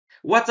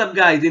What's up,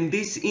 guys? In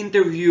this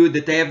interview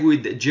that I have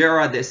with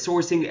Jared, a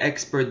sourcing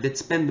expert that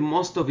spent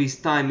most of his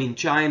time in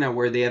China,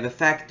 where they have a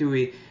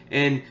factory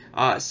and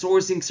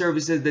sourcing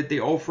services that they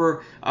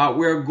offer,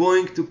 we're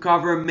going to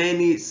cover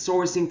many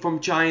sourcing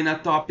from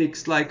China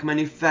topics like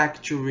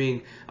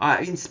manufacturing,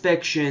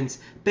 inspections,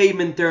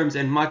 payment terms,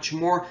 and much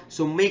more.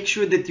 So make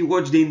sure that you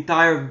watch the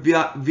entire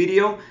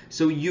video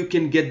so you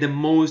can get the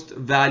most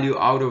value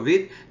out of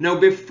it. Now,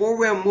 before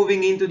we're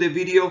moving into the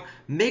video,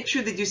 make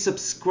sure that you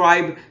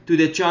subscribe to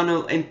the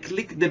channel and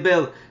click the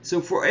bell,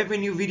 so for every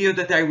new video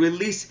that I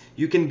release,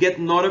 you can get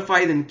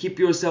notified and keep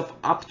yourself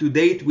up to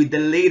date with the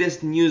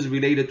latest news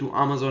related to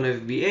Amazon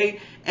FBA.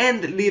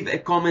 And leave a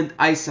comment,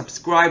 I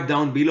subscribe,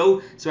 down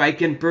below so I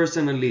can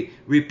personally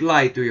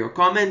reply to your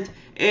comment.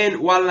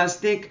 And one last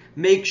thing,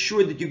 make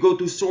sure that you go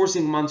to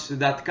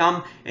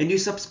sourcingmonster.com and you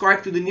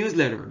subscribe to the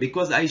newsletter,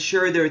 because I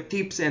share their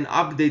tips and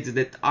updates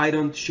that I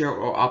don't share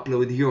or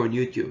upload here on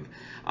YouTube.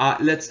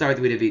 Let's start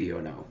with the video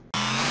now.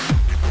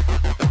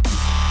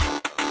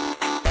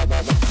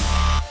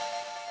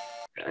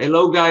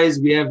 Hello guys,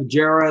 we have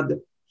Jared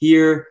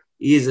here.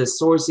 He is a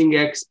sourcing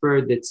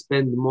expert that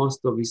spent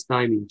most of his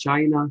time in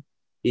China.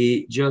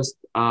 He just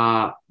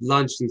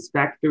launched his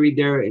factory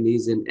there and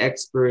he's an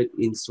expert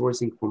in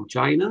sourcing from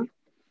China.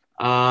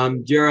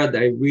 Jared,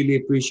 I really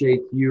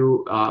appreciate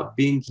you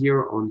being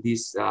here on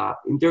this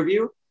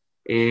interview.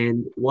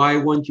 And why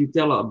won't you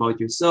tell about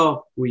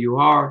yourself, who you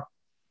are?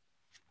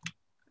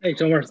 Hey,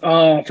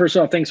 Tomer. First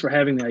off, thanks for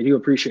having me. I do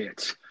appreciate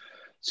it.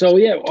 So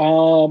yeah,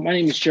 my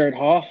name is Jared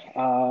Haw.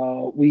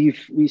 We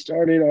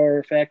started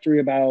our factory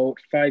about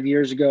 5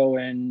 years ago,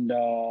 and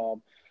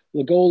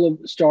the goal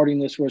of starting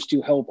this was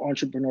to help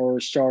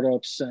entrepreneurs,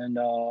 startups, and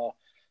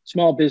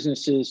small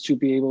businesses to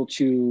be able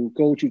to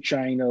go to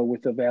China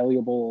with a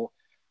valuable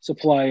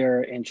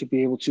supplier and to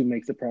be able to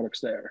make the products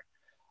there.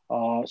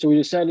 So we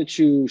decided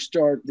to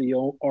start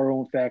our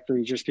own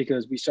factory just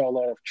because we saw a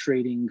lot of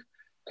trading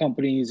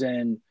companies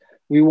and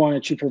we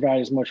wanted to provide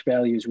as much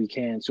value as we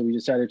can. So we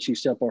decided to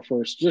set up our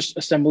first just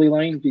assembly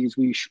line because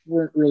we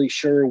weren't really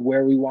sure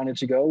where we wanted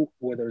to go,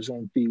 whether it was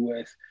going to be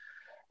with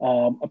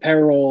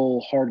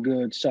apparel, hard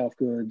goods, soft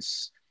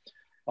goods.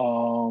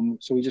 So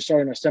we just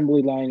started an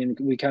assembly line and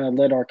we kind of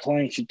let our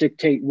clients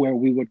dictate where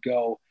we would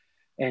go.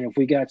 And if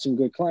we got some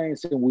good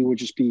clients, then we would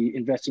just be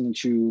investing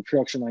into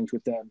production lines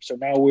with them. So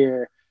now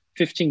we're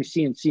 15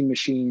 CNC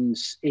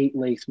machines, 3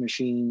 lathe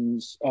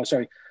machines,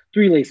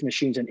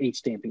 and 8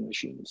 stamping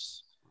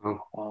machines.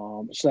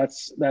 So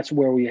that's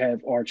where we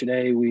are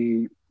today.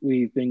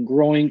 We've been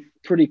growing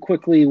pretty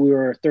quickly. We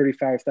were a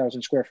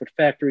 35,000 square foot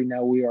factory.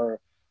 Now we are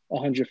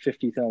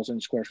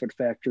 150,000 square foot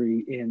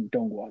factory in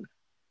Dongguan.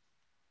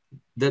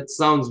 That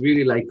sounds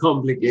really like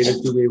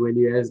complicated to me when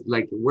you ask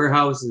like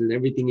warehouses and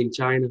everything in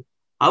China.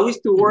 How is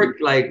to work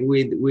like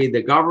with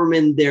the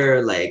government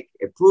there, like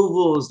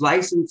approvals,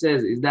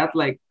 licenses? Is that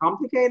like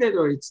complicated,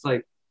 or it's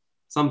like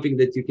something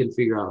that you can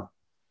figure out?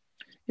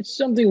 It's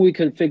something we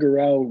could figure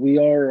out. We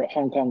are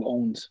Hong Kong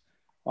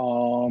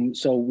owned.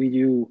 So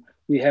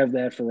we have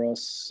that for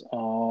us.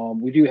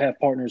 We do have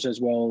partners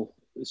as well,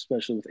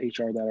 especially with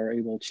HR, that are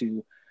able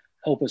to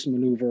help us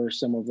maneuver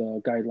some of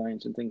the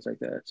guidelines and things like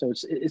that. So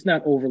it's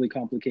not overly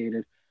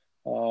complicated.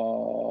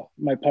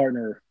 My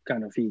partner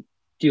he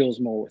deals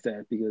more with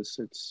that because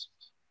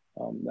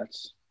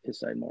that's his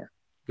side more.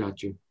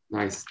 Got you.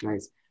 Nice.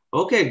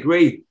 Okay,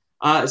 great.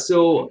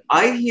 So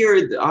I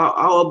heard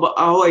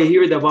how I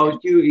heard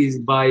about you is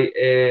by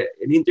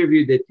an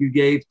interview that you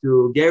gave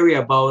to Gary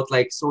about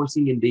like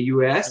sourcing in the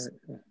US.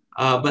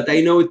 But I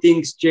know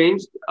things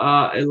changed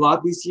a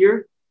lot this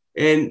year.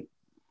 And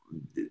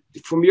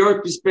from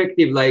your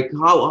perspective, like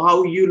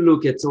how you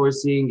look at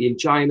sourcing in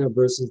China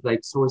versus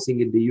like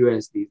sourcing in the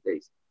US these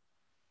days?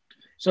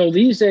 So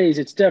these days,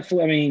 it's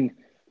definitely,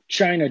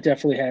 China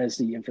definitely has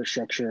the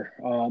infrastructure.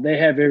 They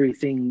have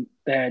everything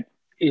that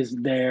is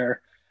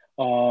there.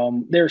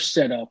 They're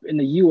set up. In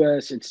the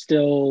US, it's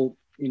still,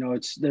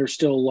 there's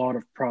still a lot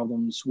of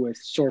problems with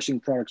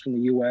sourcing products from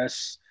the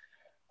US.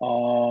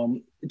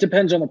 It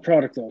depends on the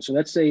product though. So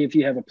let's say if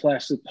you have a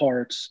plastic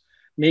parts,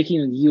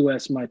 making in the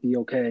US might be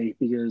okay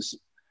because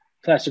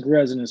plastic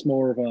resin is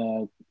more of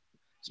a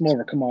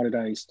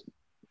commoditized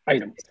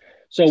item.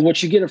 So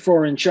what you get it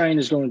for in China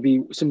is going to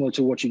be similar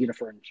to what you get it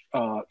for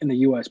in the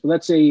US. But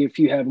let's say if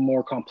you have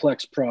more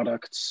complex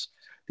products,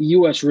 the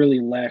US really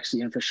lacks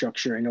the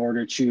infrastructure in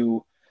order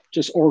to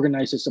just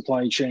organize the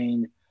supply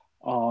chain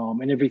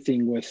and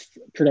everything with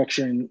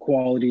production,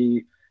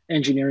 quality,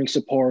 engineering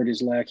support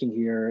is lacking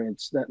here.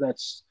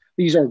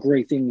 These are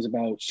great things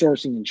about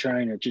sourcing in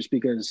China, just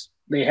because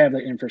they have the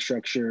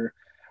infrastructure.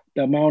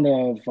 The amount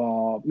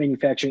of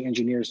manufacturing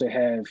engineers they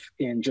have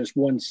in just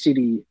one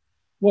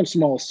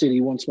small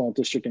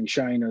district in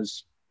China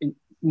is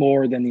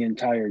more than the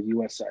entire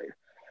US side.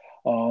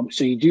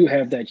 So you do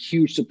have that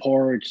huge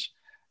support.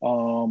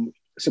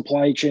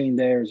 Supply chain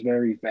there is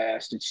very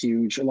vast. It's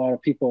huge. A lot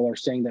of people are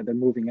saying that they're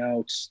moving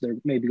out. They're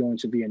maybe going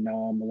to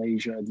Vietnam,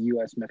 Malaysia, the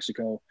US,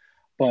 Mexico.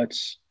 But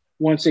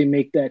once they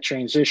make that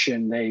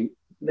transition, they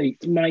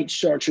might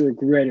start to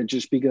regret it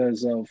just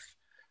because of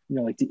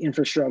like the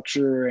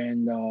infrastructure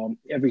and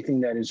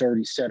everything that is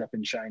already set up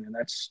in China.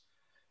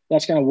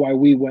 That's kind of why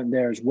we went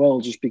there as well,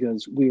 just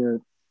because we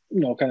were,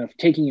 kind of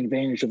taking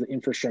advantage of the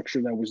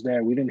infrastructure that was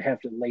there. We didn't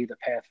have to lay the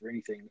path for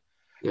anything.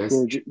 Yes.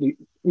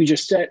 We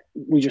just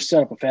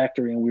set up a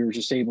factory, and we were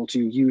just able to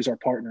use our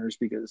partners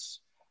because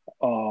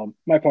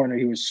my partner,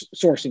 he was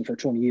sourcing for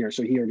 20 years,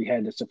 so he already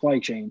had the supply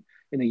chain.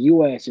 In the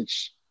U.S.,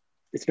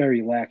 it's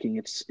very lacking.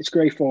 It's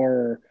great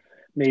for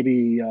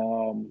maybe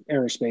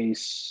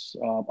aerospace,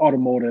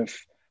 automotive.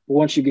 But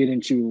once you get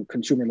into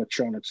consumer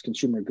electronics,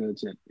 consumer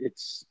goods,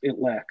 it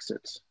lacks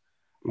it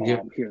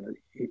Yeah. here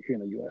in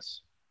the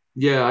U.S.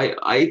 Yeah,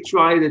 I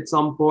tried at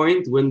some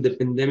point when the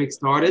pandemic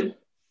started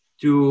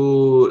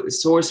to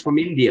source from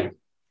India.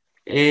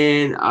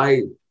 And I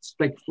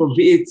like for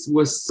me it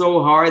was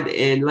so hard.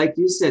 And like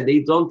you said, they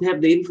don't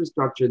have the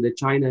infrastructure that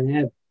China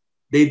have.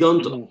 They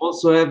don't Mm-hmm.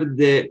 also have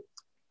the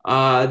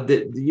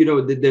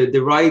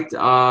right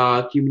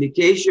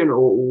communication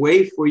or way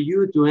for you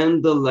to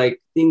handle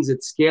like things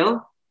at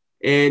scale.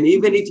 And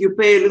even if you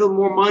pay a little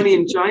more money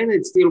in China,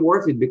 it's still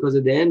worth it because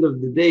at the end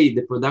of the day,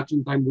 the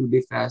production time will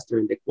be faster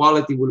and the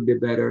quality will be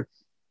better.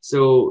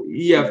 So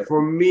yeah, Right.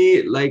 for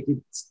me, like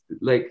it's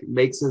like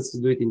makes sense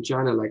to do it in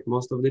China, like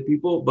most of the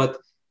people. But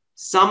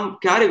some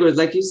categories,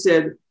 like you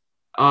said,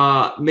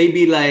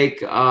 maybe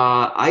like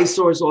I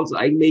source also,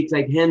 I make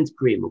like hand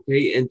cream,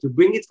 okay, and to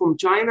bring it from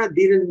China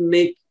didn't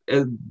make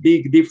a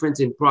big difference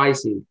in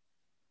pricing.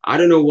 I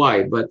don't know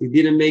why, but it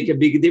didn't make a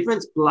big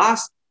difference.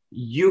 Plus,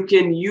 you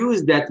can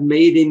use that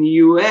made in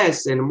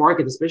US and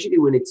market, especially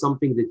when it's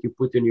something that you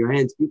put in your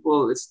hands.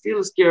 People are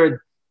still scared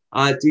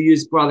to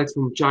use products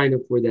from China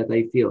for that,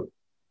 I feel.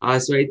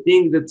 So I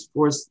think that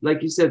for,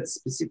 like you said,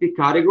 specific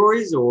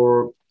categories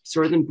or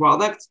certain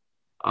products,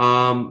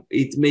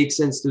 it makes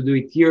sense to do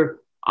it here.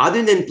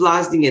 Other than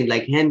plastic and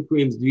like hand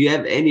creams, do you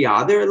have any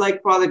other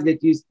like product that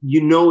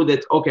you know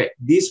that, okay,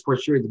 this for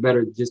sure it's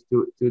better just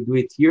to do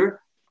it here,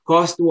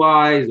 cost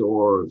wise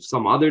or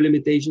some other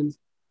limitations?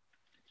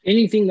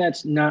 Anything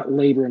that's not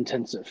labor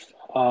intensive.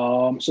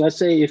 So let's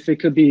say if it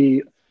could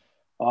be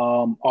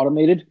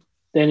automated,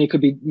 then it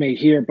could be made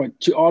here. But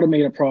to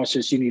automate a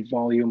process, you need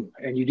volume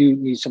and you do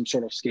need some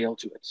sort of scale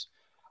to it.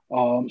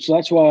 So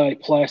that's why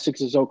plastics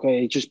is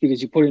okay. Just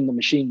because you put it in the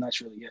machine, that's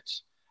really it.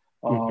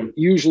 Mhm.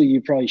 Usually, you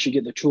probably should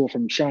get the tool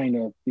from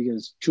China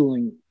because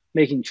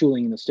making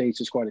tooling in the States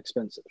is quite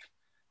expensive.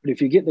 But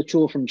if you get the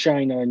tool from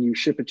China and you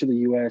ship it to the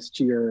U.S.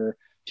 to your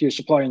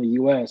supplier in the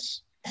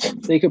U.S.,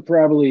 they could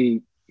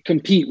probably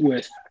compete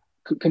with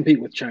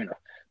China.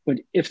 But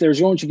if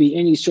there's going to be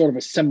any sort of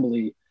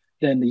assembly,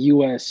 then the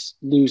U.S.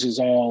 loses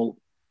all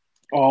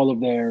of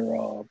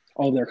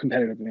their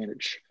competitive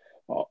advantage.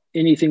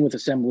 Anything with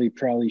assembly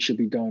probably should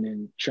be done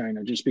in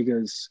China, just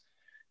because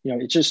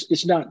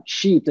it's not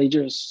cheap.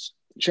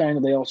 China,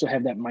 they also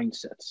have that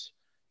mindset.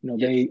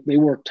 Yes. They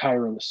work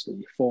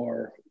tirelessly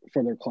for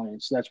their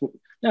clients. That's what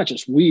not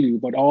just we do,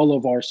 but all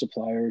of our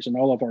suppliers and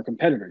all of our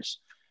competitors.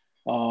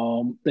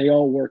 They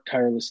all work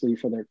tirelessly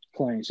for their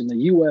clients. In the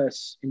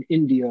U.S., in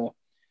India,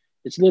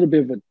 it's a little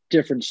bit of a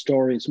different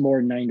story. It's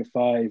more 9 to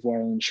 5,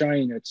 while in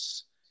China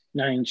it's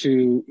 9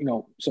 to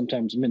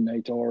sometimes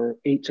midnight or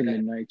 8 to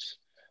midnight.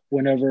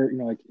 Whenever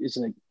like it's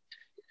like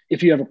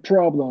if you have a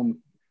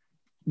problem,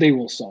 they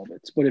will solve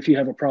it. But if you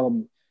have a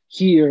problem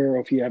here, or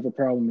if you have a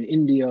problem in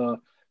India,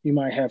 you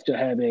might have to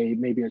have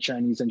maybe a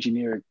Chinese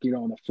engineer get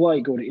on a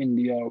flight, go to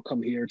India, or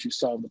come here to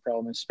solve the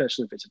problem,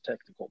 especially if it's a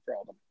technical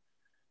problem.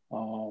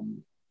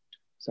 Um,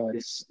 so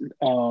it's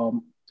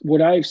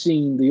what I've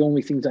seen. The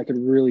only things that could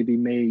really be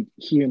made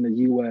here in the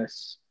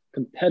U.S.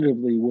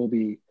 competitively will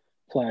be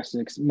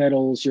plastics,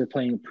 metals. You're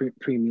paying a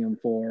premium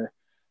for,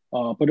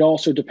 but it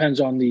also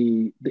depends on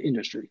the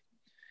industry.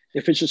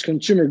 If it's just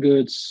consumer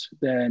goods,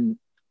 then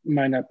it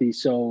might not be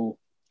so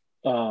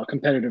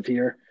competitive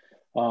here.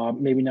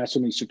 Maybe not so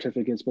many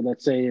certificates, but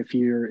let's say if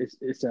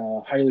it's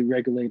a highly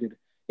regulated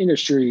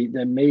industry,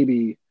 then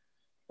maybe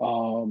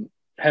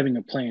having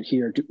a plant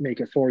here to make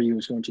it for you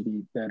is going to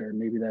be better.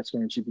 Maybe that's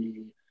going to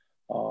be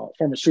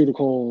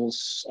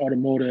pharmaceuticals,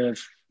 automotive,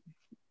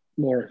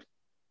 more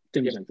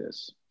things Yeah. like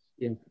this.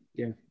 Yeah.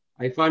 Yeah.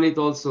 I find it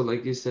also,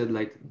 like you said,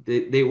 like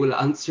they will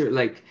answer,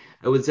 like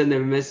I would send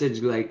them a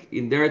message like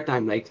in their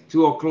time, like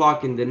 2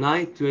 o'clock in the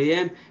night, 2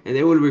 a.m., and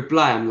they will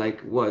reply. I'm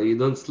like, what, you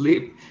don't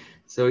sleep?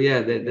 So yeah,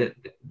 Yeah.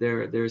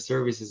 their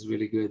service is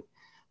really good.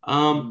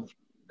 Um, Mm.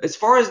 as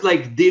far as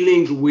like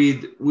dealing with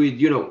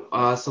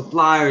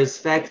suppliers,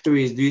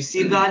 factories, do you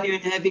see value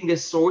in having a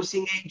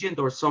sourcing agent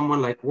or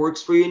someone like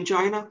works for you in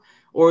China,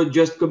 or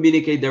just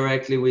communicate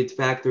directly with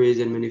factories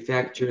and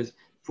manufacturers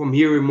from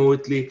here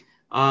remotely?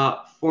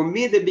 For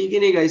me, at the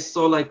beginning, I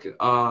saw like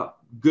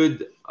good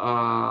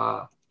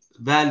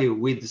value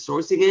with the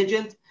sourcing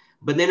agent,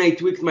 but then I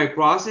tweaked my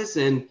process,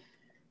 and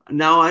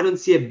now I don't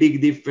see a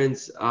big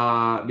difference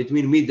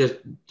between me just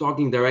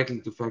talking directly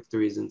to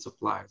factories and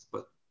suppliers.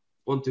 But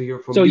want to hear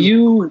from So you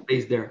you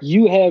based there.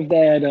 you have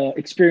that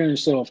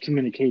experience of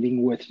communicating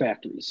with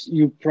factories.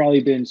 You've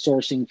probably been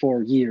sourcing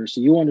for years,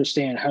 so you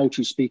understand how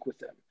to speak with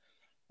them.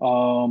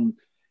 Um,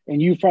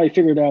 and you've probably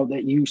figured out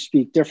that you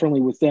speak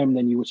differently with them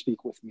than you would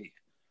speak with me.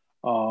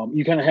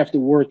 You kind of have to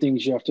word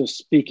things. You have to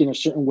speak in a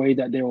certain way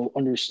that they will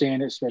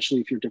understand it,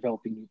 especially if you're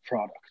developing new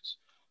products.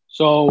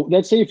 So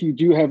let's say if you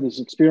do have this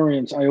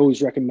experience, I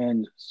always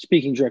recommend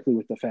speaking directly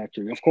with the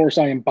factory. Of course,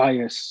 I am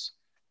biased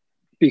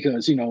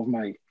because of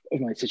my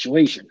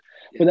situation,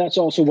 but that's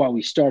also why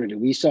we started it.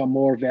 We saw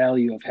more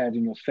value of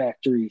having a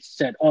factory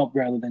set up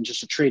rather than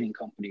just a trading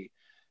company,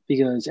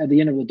 because at the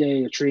end of the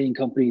day, a trading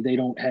company, they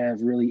don't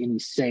have really any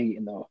say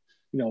in the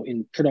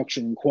in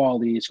production and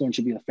quality. It's going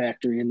to be the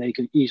factory, and they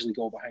could easily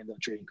go behind the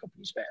trading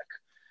company's back.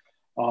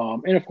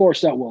 And of course,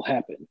 that will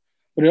happen.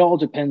 But it all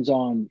depends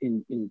on,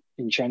 in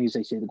Chinese,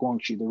 they say the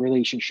guangxi, the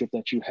relationship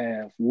that you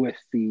have with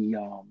the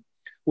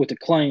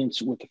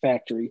clients, with the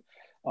factory.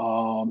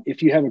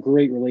 If you have a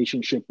great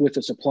relationship with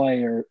a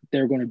supplier,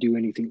 they're going to do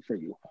anything for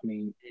you. I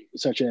mean,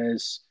 such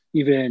as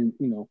even,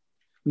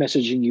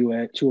 messaging you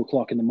at 2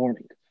 o'clock in the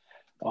morning.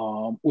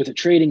 With a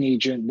trading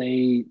agent,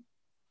 they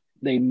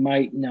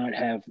might not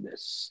have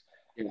this.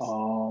 Yes.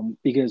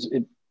 Because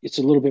it's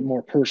a little bit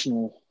more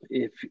personal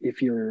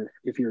if you're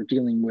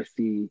dealing with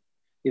the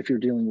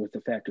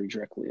factory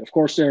directly. Of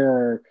course, there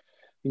are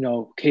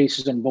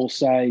cases on both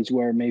sides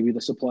where maybe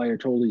the supplier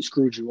totally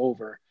screwed you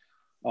over,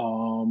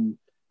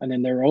 and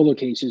then there are other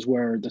cases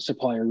where the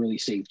supplier really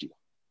saved you.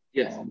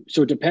 Yes.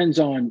 So it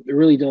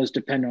really does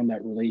depend on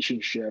that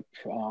relationship.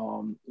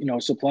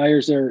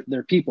 Suppliers,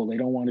 they're people. They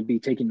don't want to be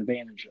taken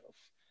advantage of.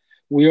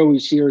 We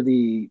always hear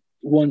the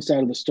one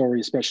side of the story,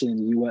 especially in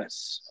the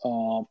U.S.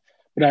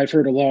 But I've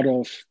heard a lot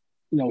of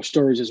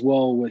stories as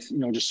well with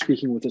just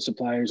speaking with the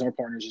suppliers, our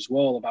partners as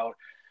well, about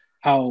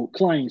how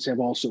clients have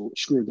also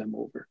screwed them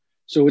over.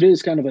 So it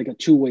is kind of like a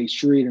two-way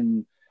street,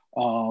 and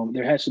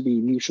there has to be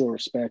mutual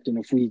respect.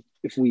 And if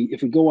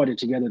we go at it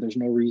together, there's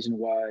no reason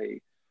why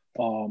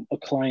a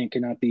client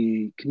cannot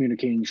be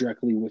communicating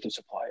directly with a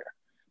supplier.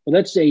 But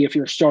let's say if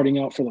you're starting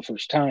out for the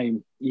first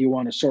time, you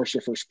want to source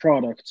your first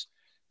product,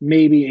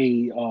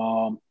 maybe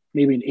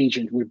an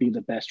agent would be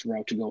the best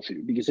route to go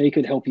through, because they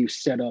could help you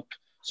set up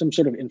some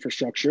sort of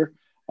infrastructure.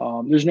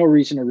 There's no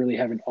reason to really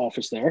have an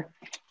office there,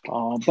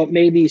 but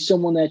maybe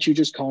someone that you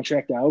just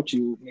contract out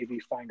to maybe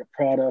find a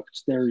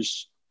product.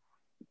 There's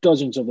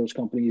dozens of those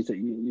companies that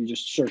you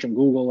just search on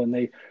Google,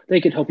 and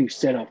they could help you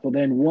set up. But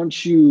then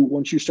once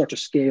you start to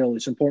scale,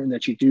 it's important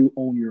that you do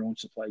own your own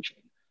supply chain,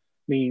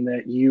 meaning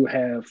that you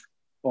have,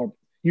 or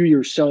you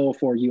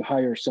yourself, or you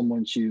hire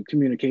someone to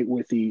communicate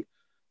with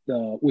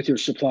with your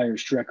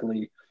suppliers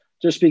directly.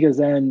 Just because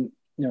then,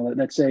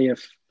 let's say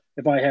if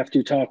I have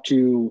to talk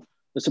to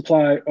the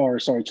supplier,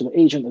 to the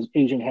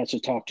agent has to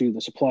talk to the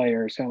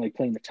supplier. It's kind of like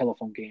playing the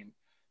telephone game.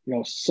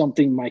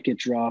 Something might get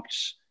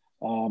dropped,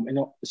 and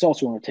it's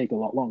also going to take a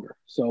lot longer.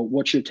 So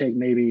what should take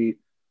maybe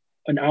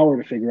an hour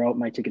to figure out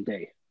might take a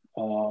day,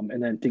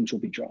 and then things will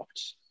be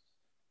dropped.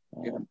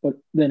 But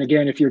then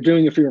again, if you're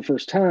doing it for your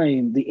first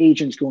time, the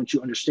agent's going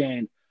to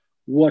understand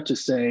what to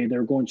say.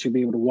 They're going to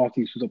be able to walk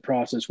you through the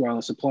process, while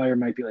a supplier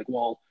might be like,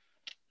 well,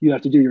 you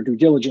have to do your due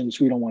diligence.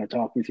 We don't want to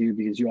talk with you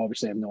because you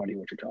obviously have no idea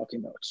what you're talking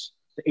about.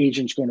 The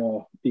agent's going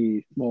to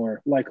be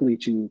more likely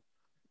to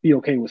be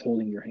okay with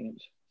holding your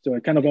hand. So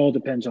it kind of all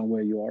depends on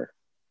where you are.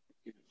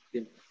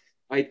 Yeah.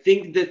 I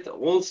think that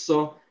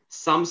also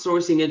some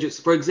sourcing agents,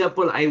 for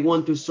example, I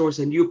want to source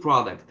a new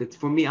product that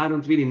for me, I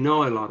don't really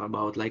know a lot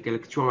about, like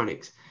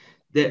electronics.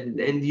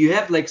 And you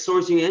have like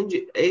sourcing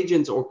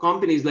agents or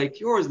companies like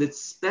yours that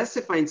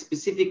specify in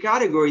specific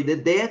category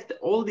that they have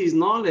all these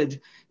knowledge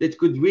that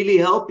could really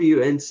help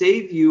you and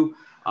save you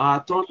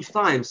a ton of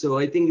time. So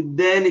I think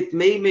then it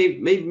may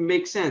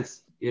make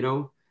sense,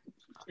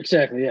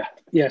 Exactly. Yeah.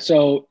 Yeah.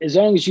 So as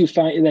long as you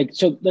find,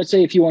 so let's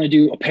say if you want to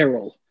do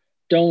apparel,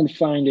 don't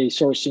find a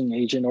sourcing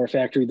agent or a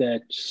factory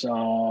that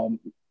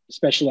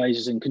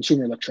specializes in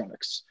consumer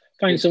electronics.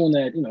 Find someone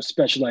that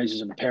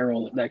specializes in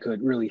apparel that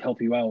could really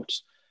help you out.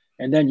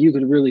 And then you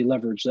could really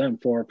leverage them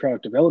for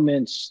product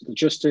developments,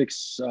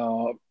 logistics,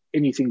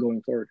 anything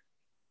going forward.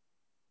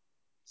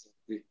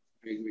 I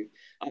agree.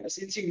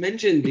 Since you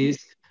mentioned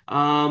this,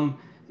 what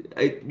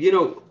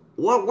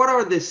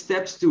are the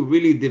steps to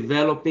really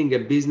developing a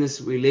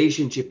business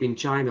relationship in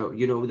China,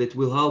 that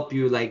will help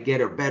you like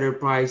get a better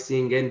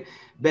pricing and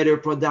better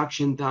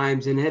production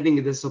times and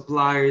having the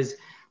suppliers,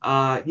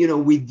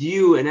 with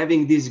you and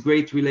having this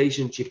great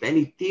relationship?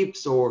 Any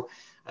tips or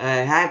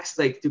hacks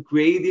like to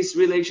create these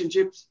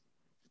relationships?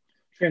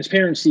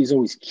 Transparency is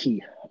always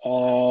key.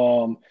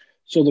 So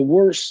the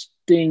worst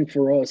thing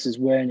for us is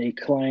when a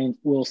client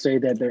will say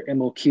that their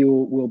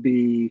MOQ will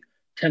be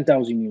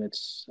 10,000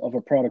 units of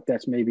a product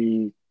that's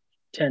maybe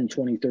 $10,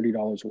 $20, $30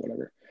 or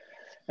whatever.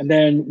 And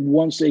then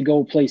once they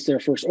go place their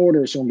first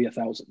order, it's going to be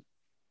 1,000.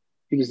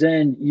 Because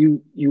then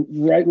you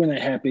right when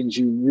that happens,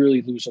 you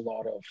really lose a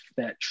lot of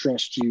that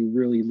trust. You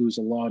really lose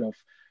a lot of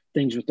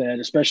things with that,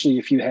 especially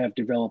if you have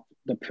developed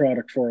the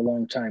product for a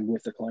long time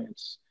with the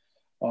clients.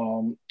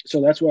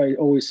 So that's why I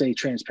always say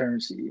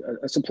transparency.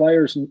 A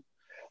supplier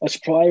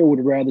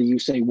would rather you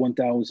say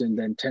 1,000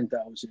 than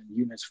 10,000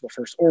 units for the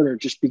first order,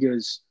 just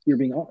because you're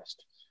being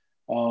honest.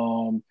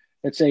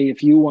 let's say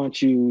if you want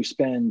to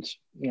spend,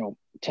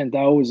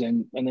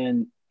 10,000, and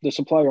then the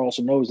supplier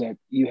also knows that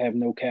you have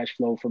no cash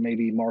flow for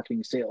maybe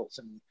marketing sales.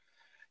 And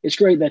it's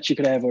great that you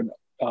could have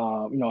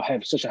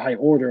have such a high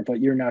order, but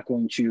you're not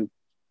going to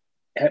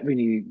have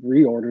any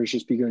reorders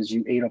just because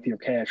you ate up your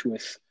cash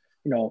with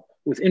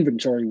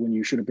inventory when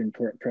you should have been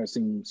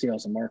pressing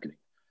sales and marketing.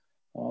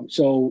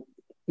 So,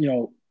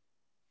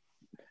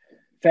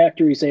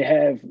 factories, they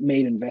have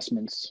made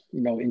investments,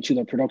 into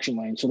their production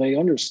line. So they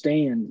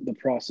understand the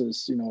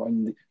process,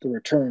 and the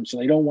return. So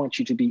they don't want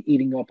you to be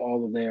eating up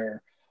all of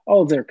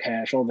their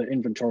cash, all their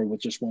inventory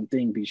with just one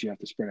thing, because you have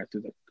to spread it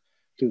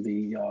to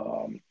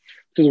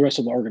the rest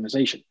of the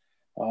organization.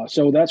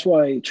 So that's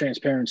why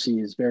transparency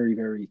is very,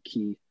 very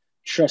key.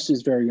 Trust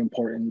is very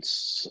important.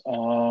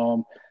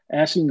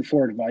 Asking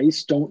for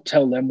advice, don't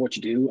tell them what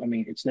to do. I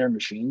mean, it's their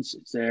machines,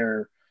 it's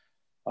their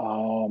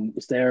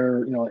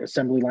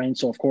assembly line.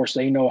 So of course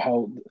they know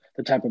how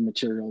the type of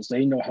materials,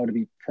 they know how to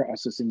be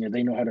processing it,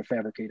 they know how to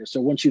fabricate it. So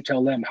once you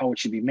tell them how it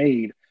should be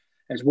made,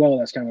 as well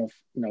as kind of,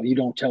 you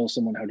don't tell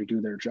someone how to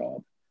do their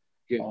job.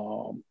 Yeah.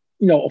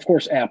 Of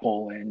course,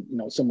 Apple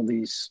and, some of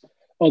these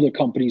other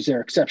companies, they're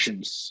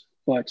exceptions,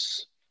 but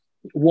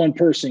one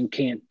person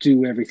can't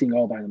do everything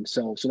all by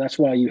themselves. So that's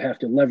why you have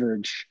to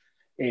leverage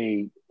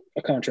a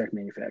contract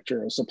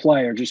manufacturer, a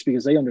supplier, just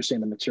because they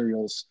understand the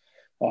materials.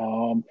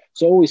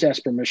 So always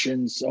ask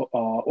permissions,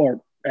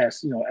 or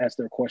ask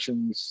their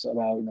questions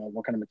about,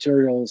 what kind of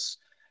materials,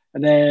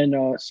 and then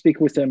speak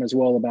with them as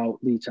well about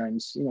lead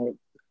times.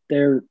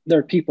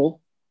 They're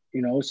people,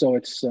 so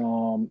it's,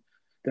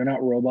 they're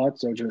not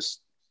robots. So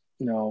just,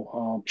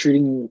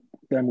 treating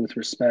them with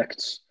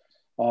respect,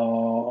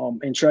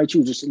 and try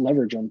to just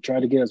leverage them, try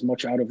to get as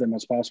much out of them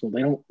as possible.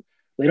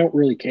 They don't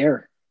really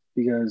care,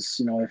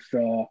 because,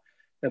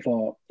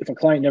 if a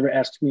client never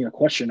asks me a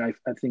question, I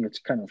think it's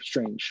kind of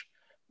strange.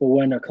 But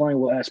when a client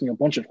will ask me a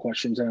bunch of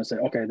questions and I say,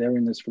 okay, they're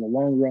in this for the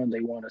long run, they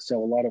want to sell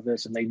a lot of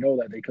this, and they know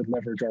that they could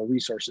leverage our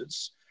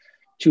resources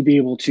to be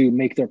able to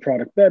make their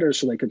product better,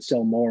 so they could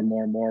sell more and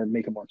more and more,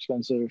 make it more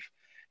expensive,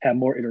 have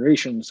more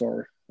iterations,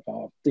 or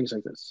things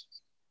like this.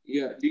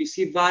 Yeah. Do you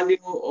see value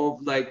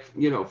of, like,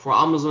 for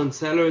Amazon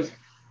sellers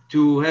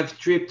to have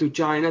trip to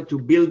China to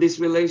build this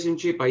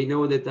relationship? I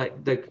know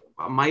that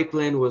my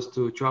plan was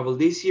to travel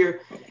this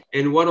year,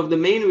 and one of the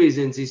main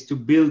reasons is to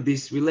build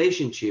this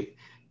relationship,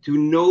 to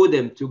know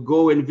them, to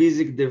go and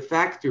visit their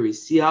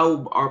factories, see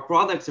how our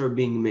products are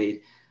being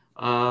made.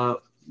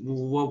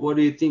 What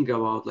do you think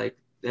about, like,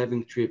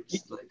 having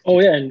trips like Oh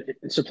yeah, and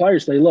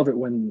suppliers, they love it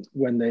when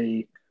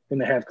they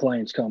have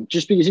clients come,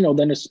 just because,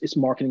 then it's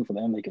marketing for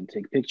them. They can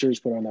take pictures,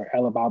 put on their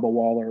Alibaba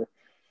wall or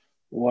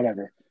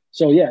whatever.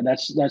 So yeah,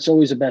 that's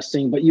always the best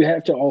thing. But you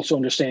have to also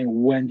understand,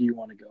 when do you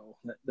want to go.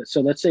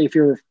 So let's say if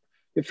your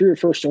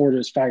first order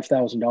is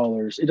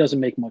 $5,000, it doesn't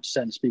make much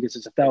sense, because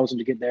it's 1,000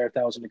 to get there,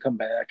 1,000 to come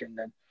back, and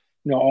then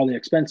all the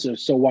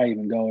expenses. So why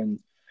even go?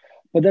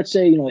 But let's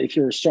say, if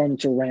you're starting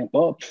to ramp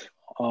up,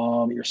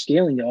 you're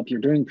scaling up, you're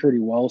doing pretty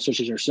well, such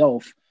as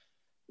yourself,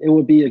 it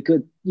would be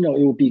good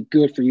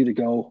for you to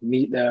go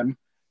meet them,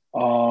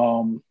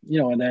 and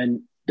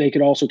then they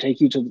could also take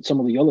you to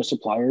some of the other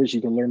suppliers. You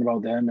can learn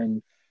about them,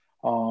 and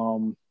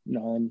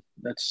and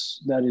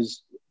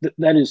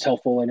that is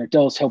helpful, and it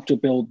does help to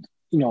build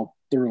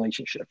the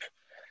relationship.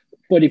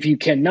 But if you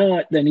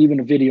cannot, then even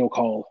a video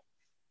call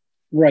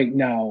right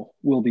now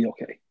will be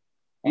okay.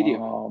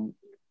 video?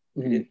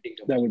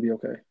 That would be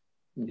okay.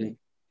 Mm-hmm.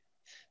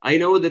 I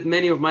know that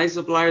many of my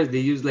suppliers, they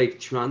use like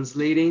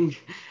translating.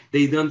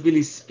 They don't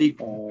really speak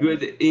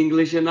good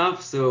English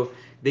enough, so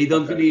they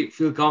don't really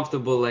feel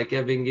comfortable like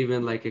having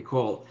even like a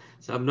call.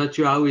 So I'm not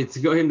sure how it's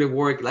going to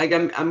work. Like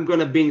I'm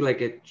gonna bring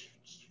like a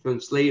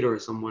translator or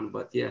someone,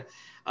 but yeah.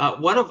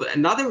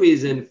 Another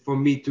reason for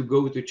me to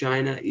go to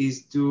China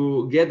is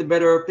to get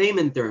better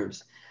payment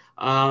terms.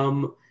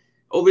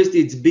 Obviously,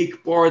 it's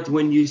big part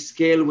when you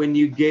scale, when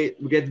you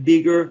get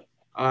bigger,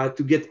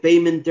 to get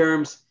payment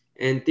terms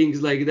and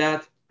things like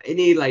that.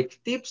 Any like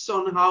tips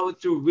on how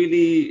to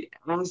really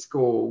ask,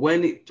 or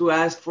when to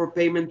ask for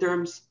payment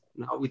terms?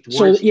 How it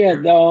So works? yeah,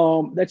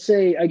 let's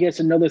say, I guess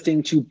another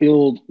thing to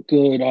build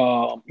good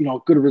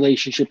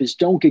relationship is,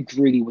 don't get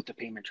greedy with the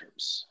payment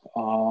terms,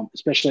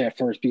 especially at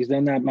first, because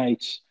then the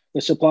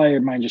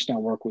supplier might just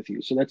not work with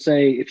you. So let's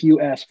say if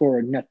you ask for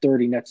a net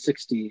 30, net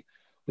 60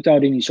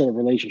 without any sort of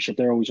relationship,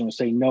 they're always going to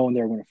say no, and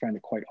they're going to find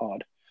it quite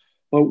odd.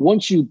 But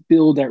once you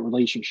build that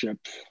relationship,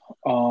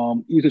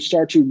 you can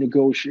start to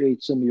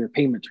negotiate some of your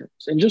payment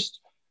terms, and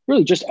just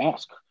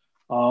ask.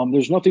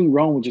 There's nothing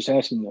wrong with just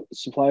asking. The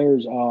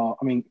suppliers,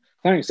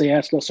 clients, they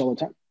ask us all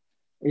the time.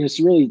 And it's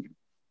really,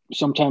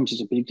 sometimes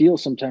it's a big deal,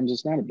 sometimes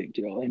it's not a big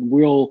deal. And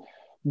we'll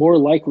more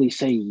likely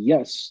say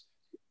yes,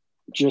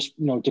 just,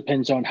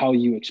 depends on how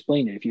you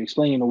explain it. If you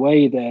explain it in a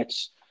way that,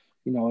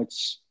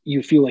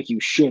 you feel like you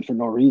should for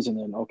no reason,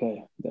 then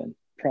okay, then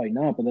probably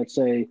not. But let's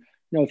say,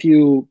 if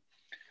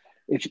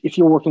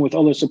you're working with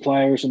other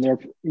suppliers and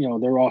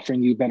they're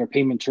offering you better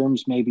payment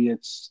terms, maybe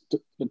it's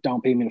the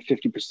down payment of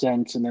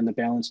 50% and then the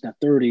balance net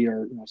 30,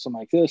 or something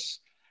like this,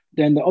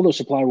 then the other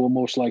supplier will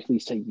most likely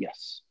say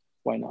yes.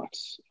 Why not?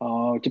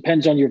 It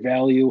depends on your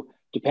value.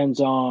 Depends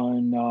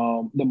on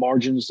the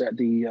margins that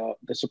the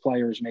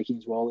supplier is making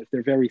as well. If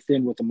they're very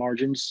thin with the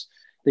margins,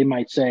 they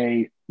might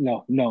say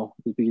no,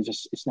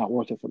 because it's not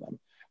worth it for them.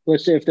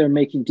 Let's say if they're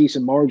making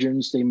decent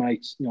margins, they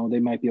might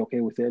be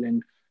okay with it,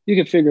 and you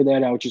can figure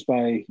that out just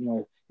by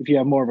if you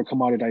have more of a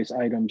commoditized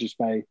item, just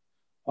by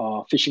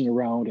fishing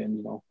around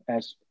and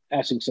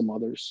asking some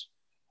others.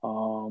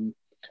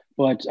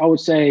 But I would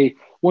say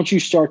once you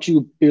start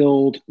to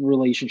build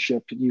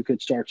relationship, you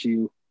could start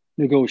to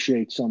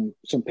negotiate some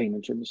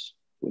payment terms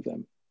with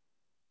them.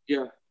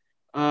 Yeah.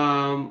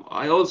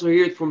 I also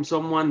hear it from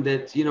someone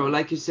that,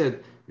 like you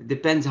said, it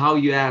depends how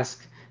you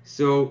ask.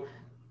 So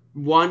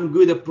one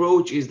good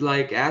approach is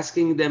like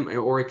asking them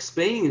or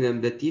explaining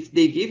them that if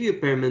they give you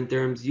payment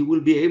terms, you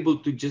will be able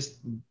to just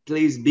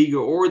place bigger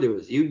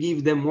orders. You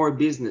give them more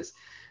business.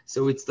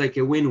 So it's like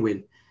a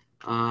win-win.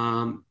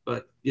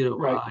 But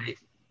Right.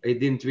 I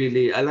didn't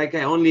really, I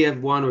only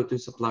have one or two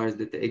suppliers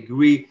that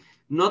agree,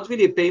 not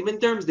really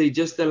payment terms. They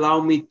just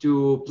allow me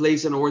to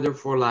place an order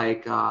for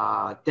like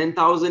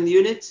 10,000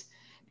 units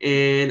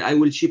and I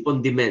will ship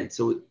on demand.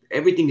 So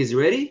everything is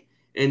ready.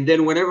 And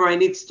then whenever I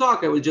need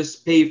stock, I will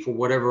just pay for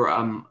whatever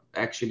I'm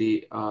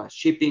actually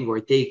shipping or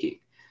taking.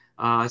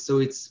 So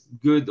it's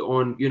good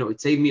on,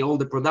 it saved me all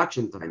the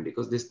production time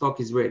because the stock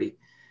is ready.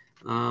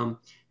 Um,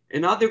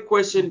 Another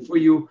question for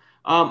you.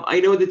 I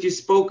know that you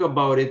spoke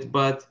about it,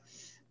 but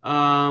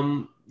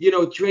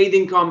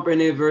trading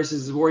company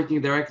versus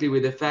working directly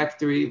with a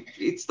factory,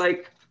 it's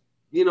like,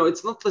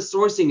 it's not the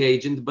sourcing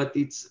agent, but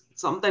it's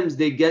sometimes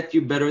they get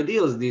you better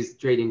deals, these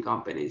trading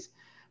companies,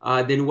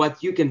 than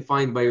what you can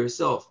find by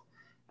yourself.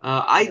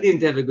 I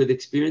didn't have a good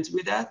experience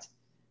with that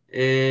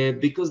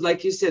because,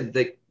 like you said,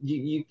 like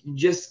you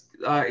just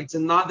it's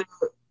another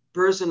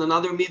person,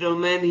 another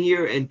middleman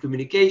here, and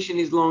communication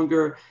is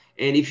longer.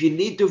 And if you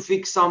need to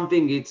fix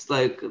something, it's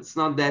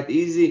not that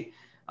easy.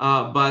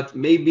 But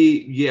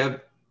maybe you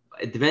have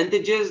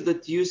advantages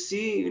that you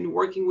see in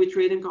working with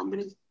trading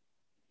companies.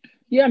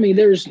 Yeah, I mean,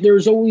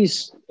 there's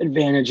always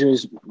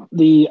advantages.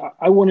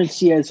 I wouldn't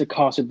see it as a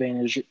cost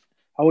advantage.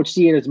 I would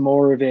see it as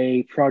more of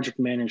a project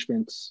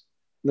management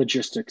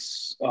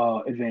logistics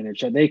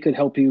advantage. That they could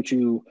help you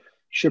to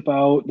ship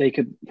out. They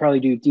could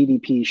probably do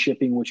DDP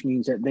shipping, which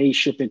means that they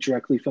ship it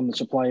directly from the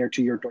supplier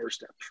to your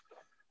doorstep.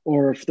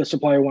 Or if the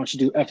supplier wants to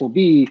do FOB,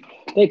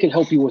 they could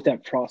help you with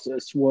that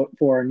process.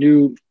 For a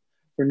new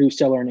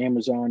seller on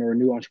Amazon or a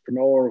new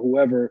entrepreneur or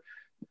whoever,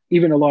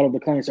 even a lot of the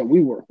clients that we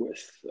work with,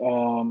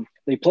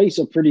 they place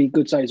a pretty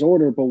good size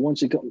order, but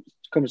once it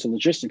comes to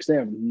logistics, they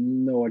have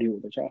no idea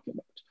what they're talking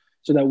about.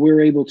 So that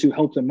we're able to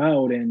help them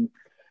out and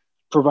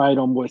provide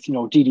them with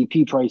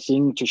DDP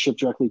pricing to ship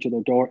directly to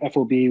their door,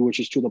 FOB, which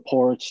is to the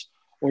ports,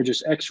 or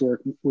just X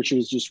work, which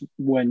is just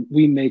when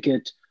we make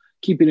it,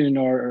 keep it in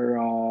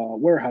our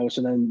warehouse,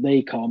 and then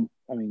they come.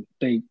 I mean,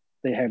 they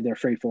have their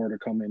freight forwarder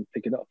come and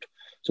pick it up.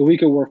 So we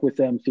could work with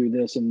them through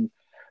this, and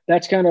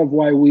that's kind of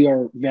why we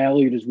are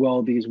valued as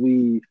well, because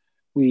we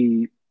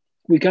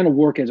kind of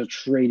work as a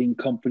trading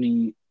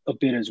company a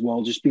bit as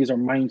well, just because our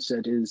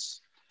mindset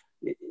is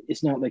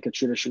it's not like a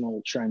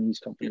traditional Chinese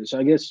company. So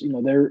I guess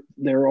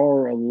there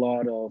are a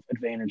lot of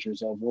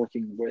advantages of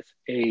working with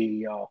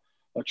a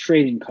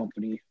trading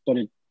company, but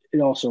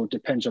it also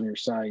depends on your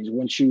size.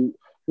 Once you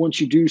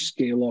do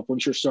scale up,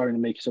 once you're starting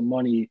to make some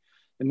money,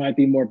 it might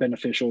be more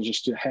beneficial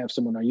just to have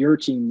someone on your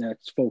team that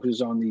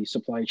focuses on the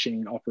supply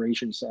chain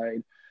operation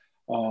side,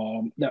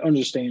 that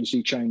understands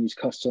the Chinese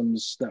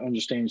customs, that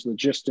understands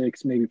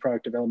logistics, maybe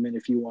product development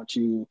if you want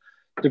to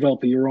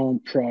develop your own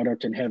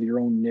product and have your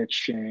own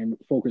niche and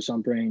focus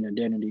on brand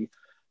identity.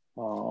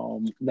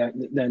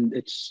 Then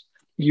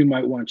you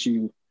might want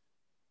to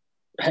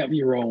have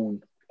your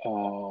own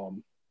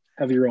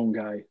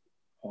guy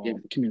Yeah,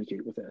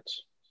 communicate with that.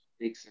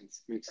 makes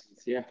sense. Makes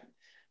sense. Yeah.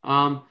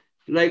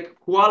 Like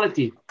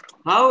quality.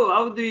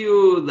 How do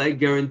you like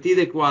guarantee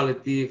the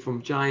quality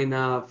from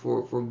China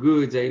for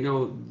goods? I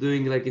know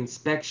doing like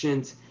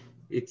inspections,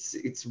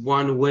 it's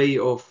one way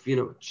of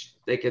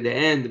like at the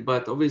end,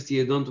 but obviously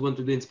you don't want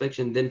to do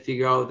inspection then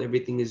figure out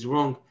everything is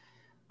wrong.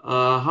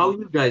 How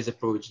you guys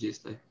approach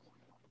this? Like,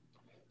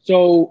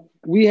 So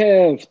we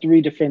have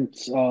three different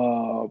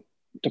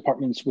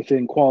departments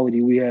within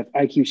quality. We have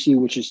IQC,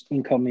 which is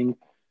incoming.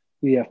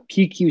 We have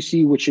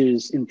PQC, which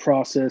is in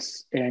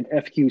process, and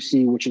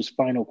FQC, which is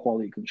final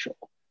quality control.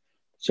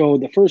 So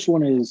the first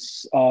one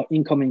is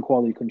incoming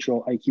quality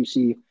control,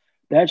 IQC.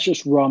 That's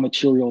just raw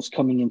materials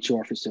coming into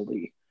our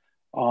facility.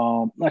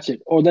 That's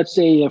it. Or let's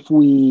say if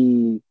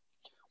we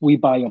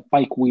buy a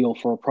bike wheel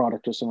for a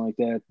product or something like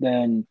that,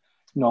 then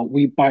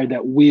we buy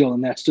that wheel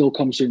and that still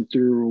comes in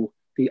through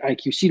the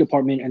IQC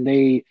department, and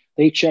they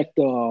check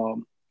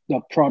the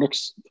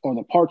products or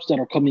the parts that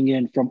are coming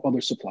in from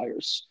other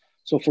suppliers.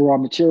 So for raw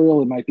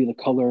material, it might be the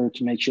color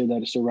to make sure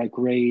that it's the right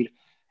grade,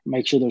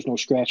 make sure there's no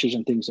scratches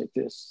and things like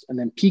this. And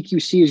then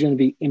PQC is going to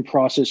be in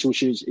process,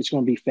 which is it's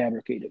going to be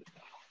fabricated.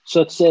 So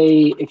let's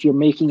say if you're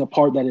making a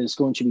part that is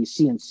going to be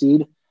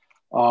CNC'd,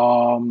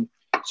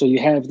 So you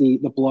have the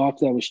block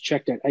that was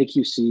checked at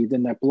IQC,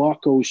 then that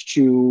block goes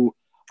to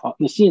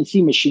the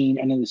CNC machine,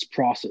 and then it's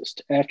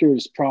processed. After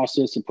it's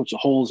processed, it puts the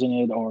holes in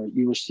it, or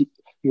you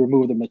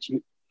remove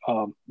the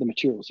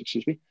materials,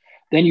 excuse me.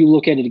 Then you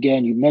look at it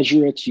again, you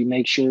measure it, you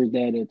make sure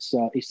that it's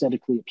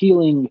aesthetically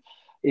appealing.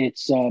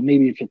 It's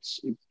maybe if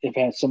it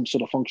has some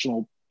sort of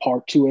functional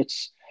part to it,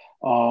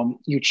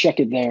 you check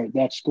it there.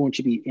 That's going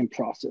to be in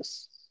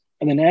process.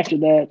 And then after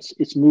that,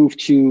 it's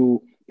moved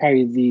to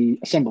probably the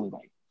assembly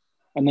line.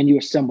 And then you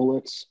assemble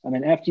it. And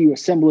then after you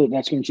assemble it,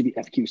 that's going to be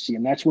FQC.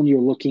 And that's when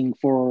you're looking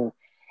for,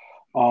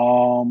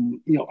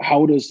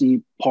 how does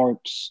the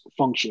parts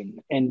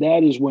function? And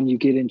that is when you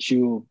get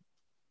into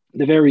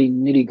the very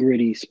nitty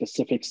gritty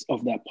specifics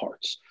of that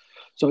parts.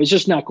 So it's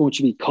just not going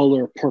to be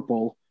color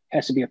purple,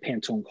 has to be a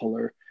Pantone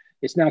color.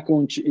 It's not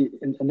going to,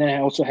 and then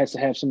it also has to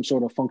have some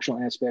sort of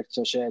functional aspect,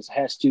 such as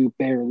has to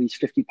bear at least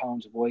 50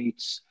 pounds of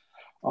weight.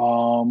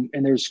 And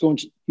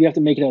you have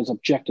to make it as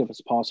objective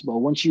as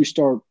possible. Once you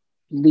start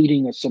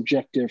leading a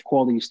subjective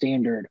quality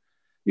standard,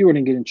 you're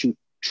going to get into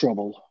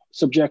trouble.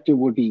 Subjective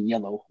would be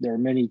yellow. There are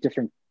many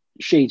different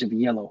shades of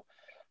yellow.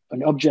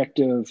 An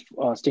objective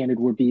standard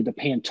would be the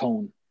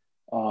Pantone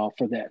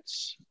for that.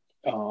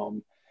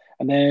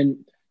 And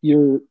then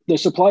the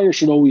supplier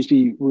should always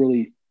be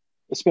really,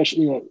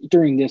 especially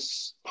during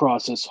this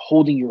process,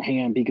 holding your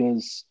hand,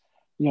 because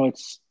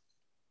it's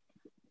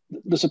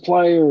the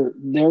supplier.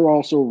 They're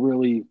also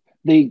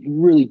they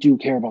really do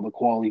care about the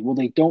quality. What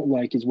they don't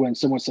like is when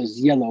someone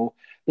says yellow,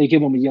 they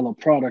give them a yellow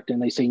product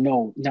and they say,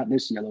 no, not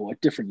this yellow, a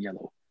different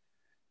yellow.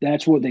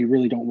 That's what they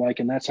really don't like.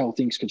 And that's how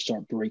things could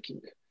start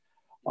breaking.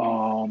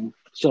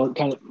 So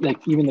kind of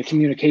like even the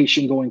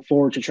communication going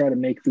forward to try to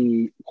make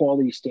the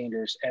quality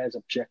standards as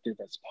objective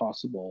as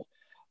possible.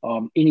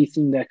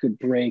 Anything that could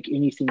break,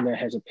 anything that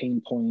has a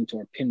pain point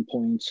or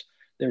pinpoint,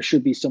 there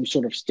should be some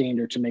sort of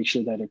standard to make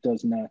sure that it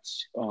does not,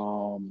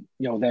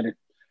 that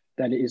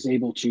it is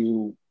able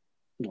to,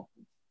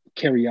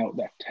 carry out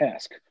that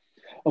task.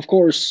 Of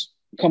course,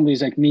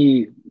 companies like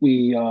me,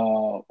 we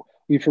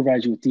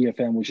provide you with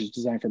DFM, which is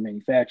designed for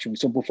manufacturing.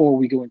 So before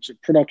we go into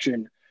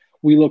production,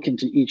 we look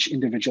into each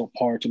individual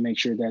part to make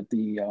sure that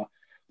the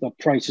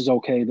price is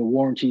okay, the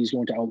warranty is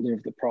going to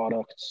outlive the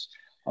products,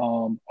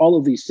 all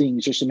of these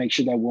things, just to make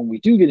sure that when we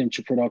do get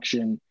into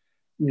production,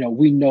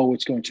 we know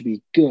it's going to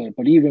be good.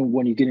 But even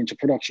when you get into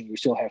production, you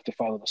still have to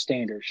follow the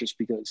standards, just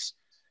because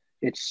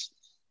it's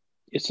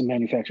a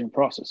manufacturing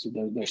process.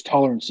 There's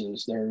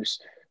tolerances,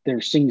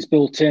 there's things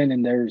built in,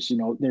 and there's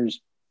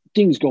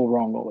things go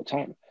wrong all the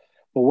time.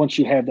 But once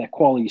you have that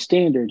quality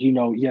standard,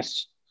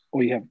 yes,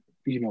 or you have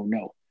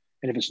no.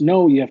 And if it's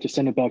no, you have to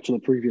send it back to the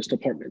previous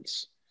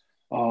departments,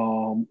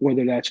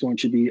 whether that's going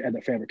to be at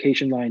the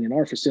fabrication line in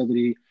our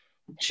facility,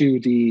 to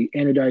the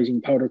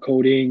anodizing, powder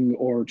coating,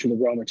 or to the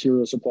raw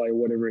material supply, or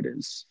whatever it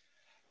is.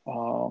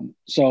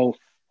 So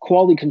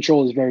quality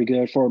control is very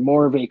good for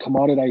more of a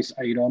commoditized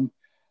item.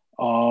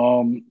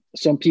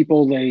 Some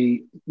people,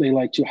 they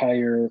like to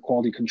hire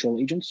quality control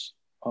agents.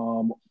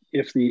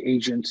 If the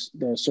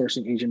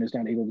sourcing agent is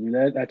not able to do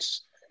that,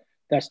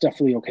 that's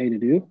definitely okay to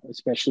do,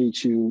 especially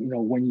to,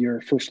 when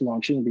you're first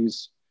launching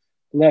these.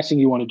 The last thing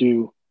you want to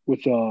do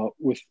with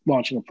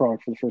launching a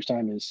product for the first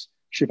time is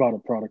ship out a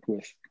product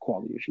with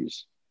quality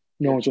issues.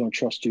 No one's going to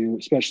trust you,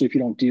 especially if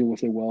you don't deal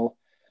with it well.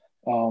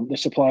 The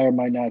supplier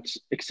might not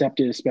accept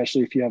it,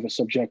 especially if you have a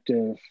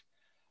subjective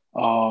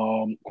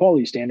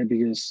quality standard,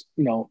 because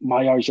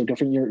my eyes are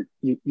different.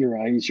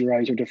 Your eyes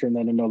are different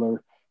than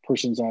another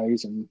person's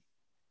eyes, and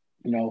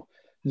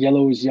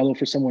yellow is yellow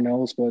for someone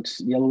else, but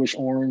yellowish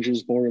orange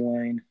is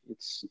borderline.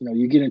 It's you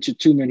really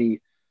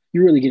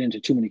get into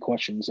too many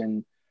questions,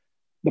 and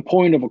the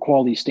point of a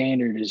quality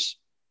standard is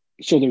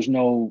so there's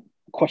no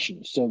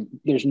questions, so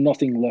there's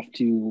nothing left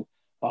to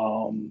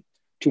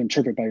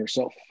interpret by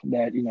yourself.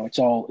 That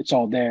it's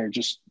all there.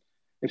 Just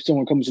if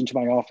someone comes into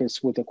my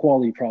office with a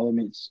quality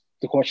problem,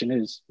 the question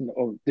is,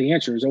 or the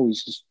answer is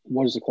always just,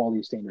 what does the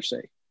quality standard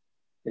say?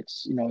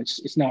 It's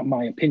it's not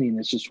my opinion.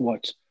 It's just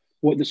what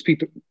does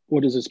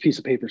this piece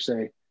of paper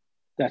say?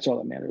 That's all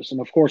that matters.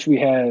 And of course, we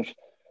have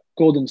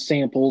golden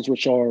samples,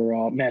 which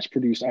are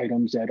mass-produced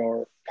items that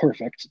are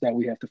perfect, that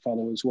we have to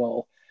follow as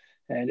well.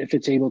 And if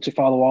it's able to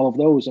follow all of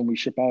those, and we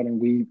ship out, and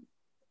we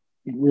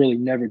really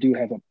never do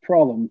have a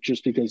problem,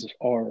 just because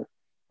our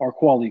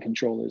quality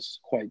control is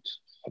quite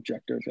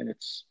objective, and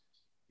it's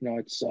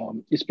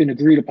been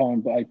agreed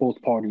upon by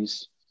both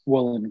parties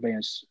well in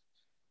advance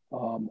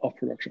of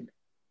production.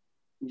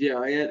 Yeah,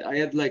 I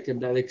had like a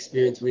bad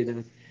experience with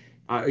it.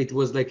 It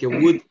was like a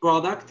wood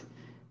product,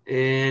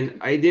 and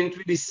I didn't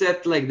really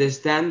set like the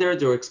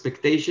standards or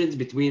expectations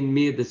between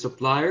me and the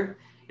supplier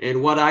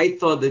and what I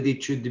thought that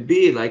it should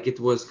be. Like it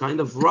was kind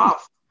of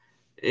rough,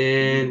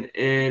 and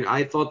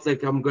I thought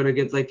like I'm gonna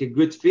get like a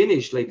good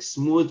finish, like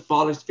smooth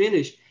polished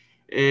finish,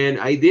 and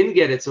I didn't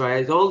get it. So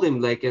I told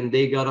him like, and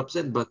they got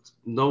upset, but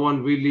no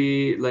one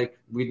really, like,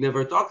 we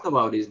never talked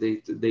about this.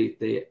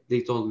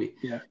 They told me.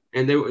 Yeah.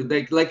 And they were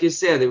like you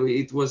said,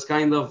 it was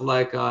kind of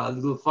like a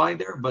little fight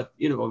there, but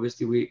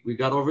obviously we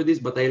got over this.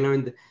 But I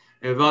learned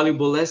a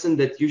valuable lesson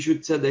that you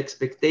should set the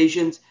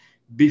expectations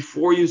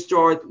before you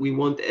start. We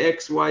want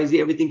X, Y,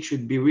 Z. Everything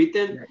should be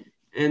written, Right.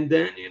 and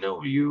then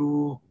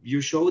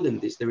you show them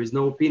this. There is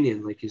no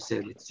opinion, like you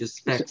said. It's just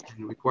specs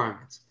and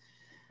requirements.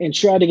 And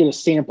try to get a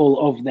sample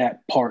of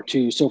that part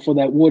too. So for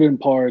that wooden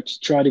part,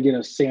 try to get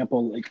a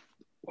sample, like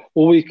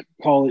what we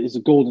call it is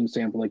a golden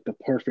sample, like the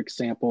perfect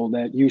sample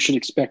that you should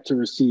expect to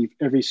receive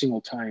every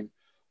single time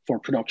for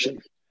production.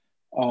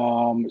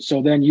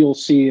 So then you'll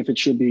see if it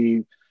should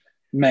be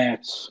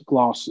matte,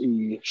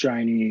 glossy,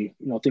 shiny,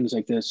 things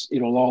like this.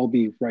 It'll all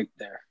be right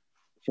there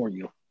for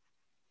you.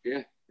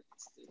 Yeah,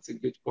 it's a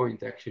good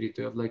point actually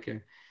to have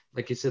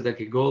like you said, like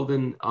a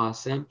golden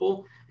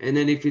sample, and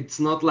then if it's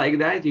not like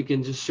that, you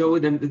can just show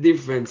them the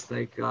difference,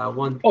 like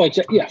one. Oh,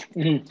 yeah.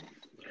 Mm-hmm.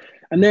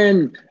 And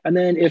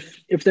then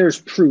if there's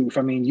proof,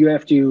 I mean, you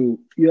have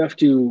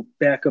to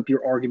back up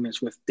your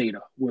arguments with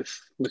data, with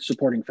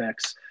supporting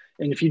facts.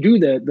 And if you do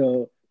that,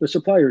 the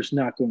supplier is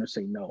not going to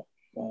say no.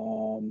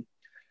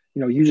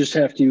 You just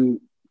have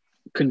to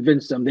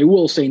convince them. They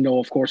will say no,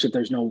 of course, if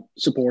there's no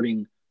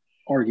supporting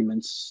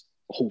arguments.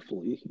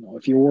 Hopefully,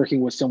 if you're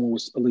working with someone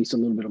with at least a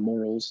little bit of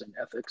morals and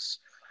ethics,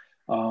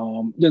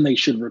 then they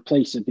should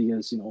replace it,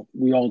 because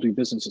we all do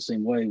business the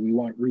same way. We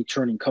want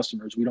returning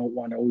customers. We don't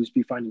want to always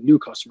be finding new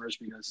customers,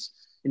 because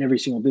in every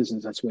single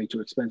business that's way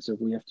too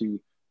expensive. We have to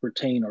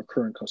retain our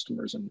current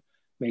customers and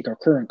make our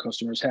current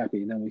customers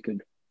happy. Then we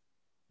could,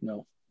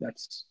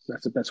 that's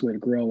the best way to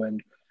grow.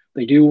 And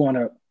they do want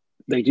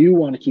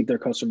to keep their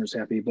customers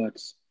happy.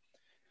 But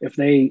if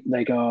they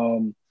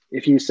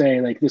if you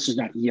say like, this is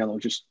not yellow,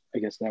 just I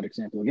guess that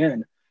example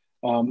again,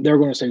 they're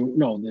going to say,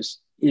 no, this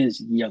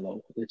is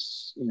yellow.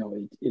 It's,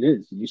 it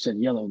is. You said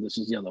yellow, this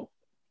is yellow.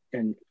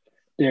 And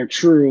they're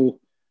true.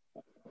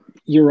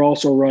 You're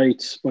also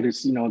right. But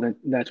it's,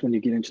 that's when you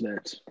get into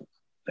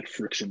that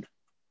friction.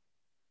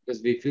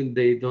 Because they feel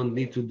they don't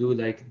need to do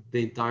like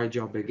the entire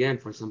job again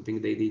for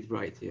something they did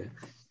right. Yeah.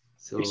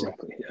 So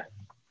Exactly.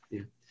 Yeah.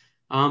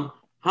 yeah.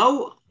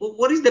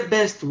 What is the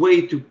best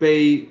way to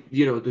pay,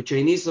 to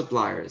Chinese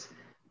suppliers?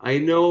 I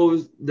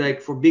know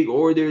like for big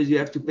orders, you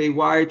have to pay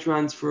wire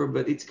transfer,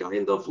 but it's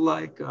kind of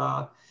like,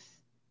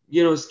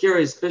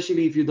 scary,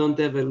 especially if you don't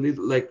have a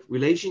little like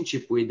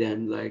relationship with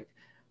them. Like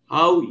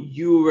how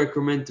you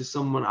recommend to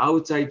someone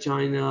outside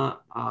China,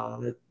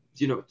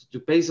 to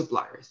pay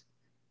suppliers,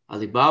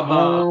 Alibaba,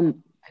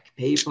 Um, like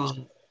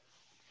PayPal.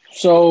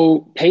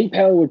 so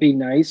PayPal would be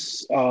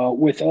nice.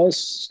 With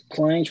us,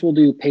 clients will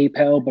do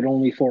PayPal, but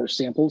only for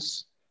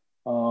samples.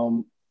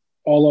 Um,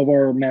 all of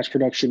our mass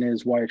production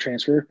is wire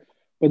transfer.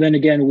 But then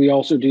again, we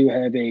also do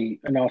have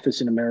an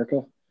office in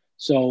America,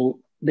 so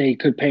they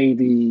could pay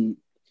the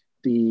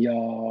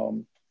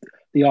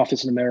the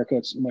office in America.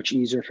 It's much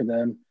easier for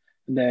them.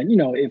 And then,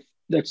 if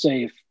let's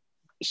say if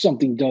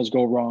something does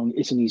go wrong,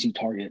 it's an easy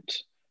target.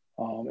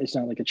 It's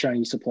not like a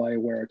Chinese supplier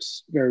where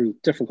it's very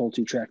difficult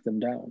to track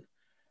them down.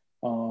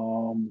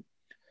 Um,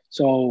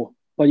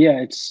 but yeah,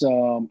 it's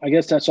I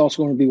guess that's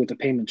also going to be with the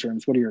payment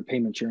terms. What are your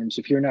payment terms?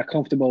 If you're not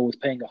comfortable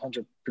with paying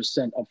 100%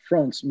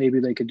 upfront,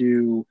 maybe they could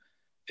do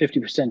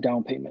 50%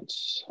 down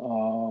payments.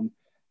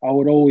 I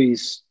would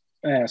always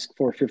ask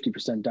for a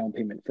 50% down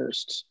payment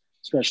first,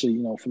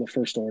 especially for the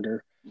first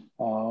order.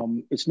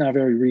 It's not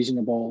very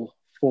reasonable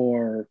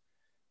for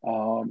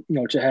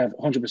to have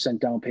 100%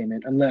 down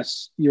payment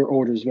unless your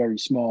order is very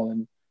small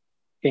and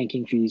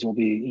banking fees will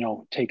be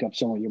take up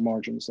some of your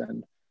margins.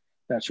 Then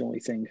that's the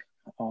only thing.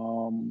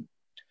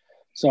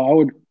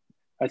 So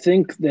I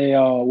think they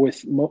all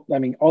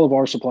of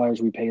our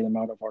suppliers, we pay them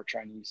out of our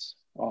Chinese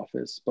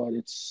office, but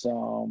it's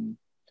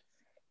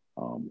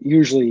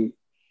usually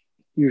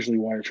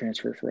wire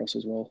transfer for us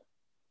as well.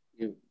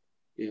 Yeah.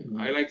 Yeah,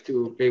 I like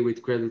to pay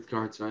with credit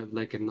cards. So I have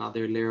like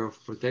another layer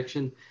of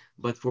protection.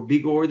 But for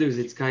big orders,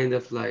 it's kind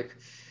of like,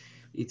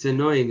 it's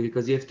annoying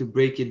because you have to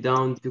break it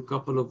down to a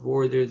couple of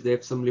orders. They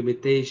have some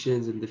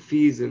limitations and the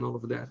fees and all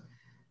of that.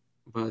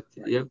 But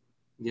Right.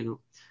 yeah,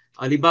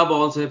 Alibaba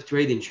also have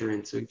trade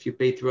insurance. So if you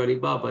pay through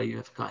Alibaba, you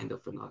have kind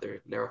of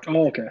another layer of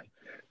Oh, protection. okay.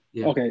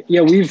 Yeah. Okay.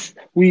 Yeah,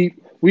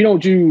 we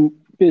don't do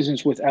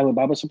business with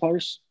Alibaba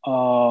suppliers.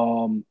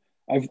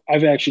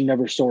 I've actually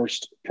never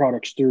sourced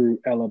products through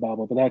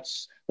Alibaba, but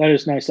that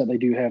is nice that they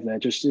do have that.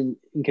 Just in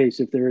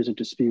case if there is a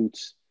dispute,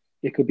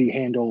 it could be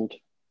handled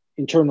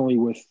internally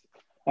with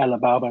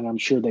Alibaba, and I'm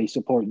sure they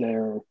support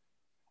their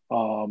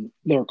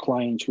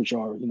clients, which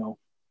are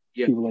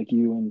Yeah. people like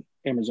you and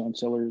Amazon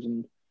sellers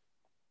and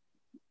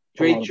a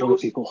Trade lot of other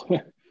shows. people.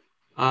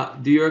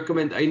 Do you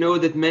recommend? I know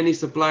that many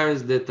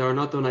suppliers that are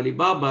not on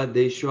Alibaba,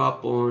 they show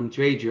up on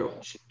trade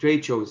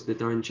shows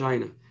that are in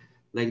China,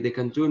 like the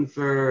Canton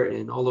Fair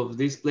and all of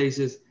these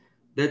places.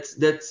 That's.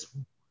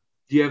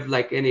 Do you have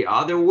like any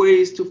other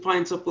ways to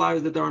find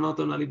suppliers that are not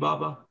on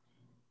Alibaba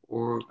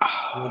or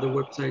other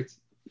websites?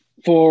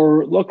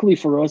 Luckily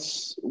for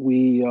us,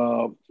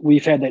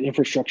 we've had that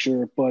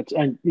infrastructure, but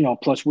and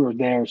plus we're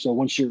there. So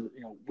once you're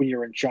when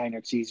you're in China,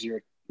 it's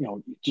easier.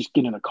 Just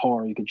get in a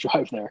car, you can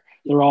drive there.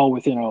 They're all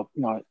within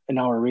an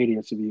hour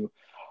radius of you.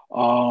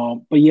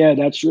 But yeah,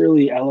 that's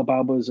really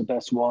Alibaba is the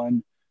best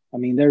one. I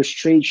mean, there's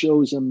trade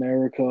shows in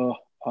America,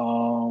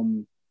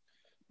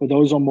 but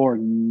those are more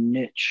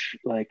niche,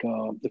 like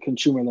the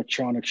Consumer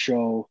Electronics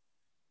Show,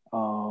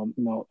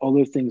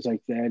 other things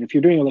like that. If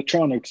you're doing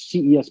electronics,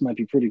 CES might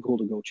be pretty cool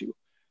to go to.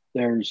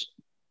 There's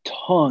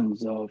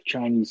tons of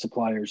Chinese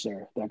suppliers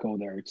there that go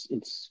there.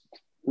 It's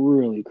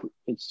really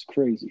it's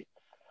crazy.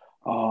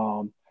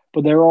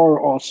 But there are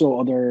also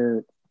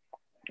other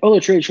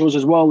trade shows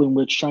as well in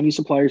which Chinese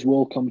suppliers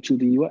will come to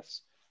the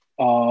U.S.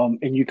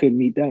 And you could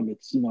meet them.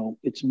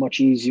 It's much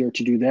easier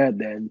to do that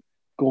than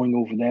going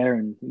over there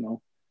and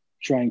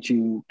trying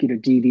to get a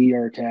DD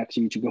or a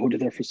taxi to go to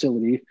their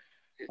facility.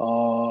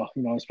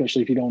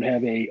 Especially if you don't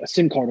have a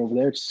SIM card over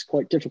there, it's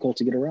quite difficult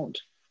to get around.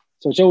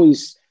 So it's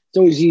always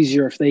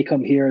easier if they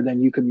come here,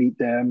 then you can meet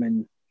them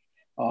and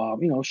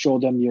show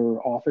them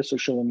your office or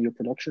show them your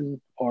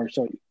production or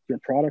your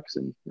products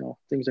and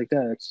things like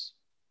that.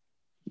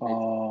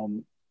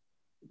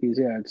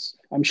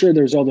 I'm sure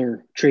there's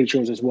other trade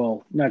shows as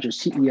well, not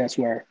just CES,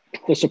 where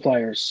the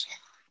suppliers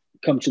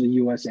come to the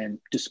US and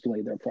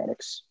display their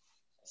products.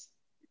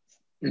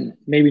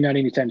 Maybe not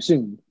anytime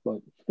soon,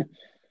 but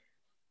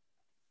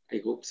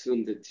I hope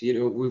soon that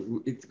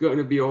it's going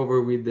to be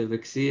over with the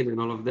vaccine and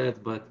all of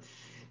that, but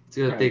it's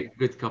going to take a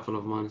good couple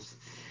of months.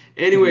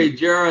 Anyway,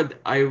 Jared,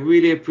 I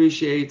really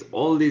appreciate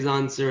all these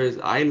answers.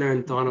 I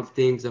learned a ton of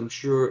things. I'm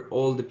sure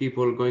all the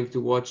people going to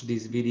watch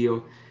this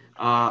video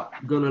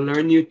going to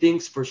learn new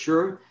things for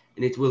sure,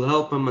 and it will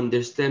help them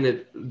understand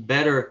it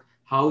better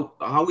how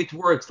it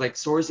works, like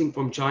sourcing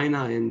from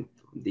China and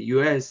the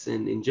US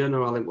and in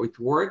general, like it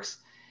works.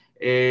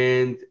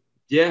 And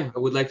yeah, I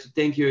would like to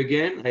thank you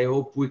again. I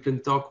hope we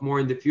can talk more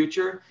in the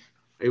future.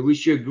 I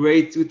wish you a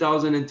great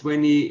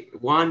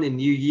 2021 and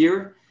new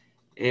year.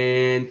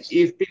 And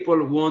if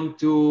people want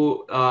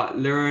to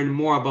learn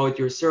more about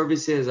your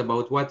services,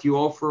 about what you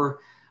offer,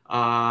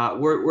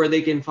 where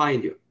they can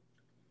find you.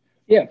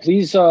 Yeah,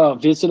 please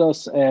visit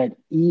us at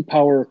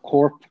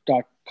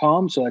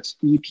epowercorp.com. So that's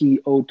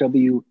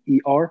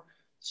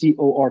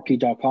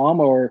EPOWERCORP.com,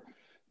 or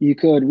you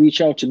could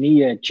reach out to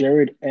me at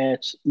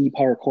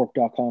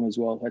jared@epowercorp.com as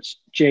well. That's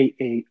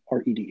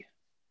JARED.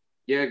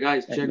 Yeah,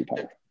 guys, check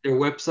their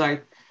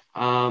website.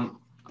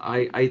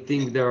 I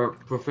think they're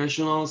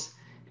professionals,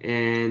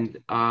 and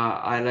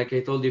like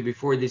I told you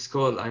before this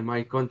call, I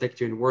might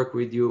contact you and work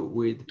with you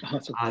with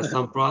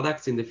some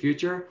products in the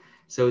future.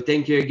 So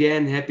thank you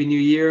again. Happy New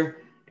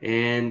Year,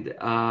 and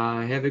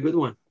have a good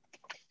one.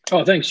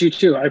 Oh, thanks. You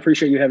too. I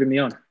appreciate you having me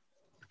on. Of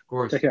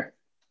course. Take care.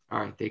 All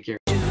right. Take care.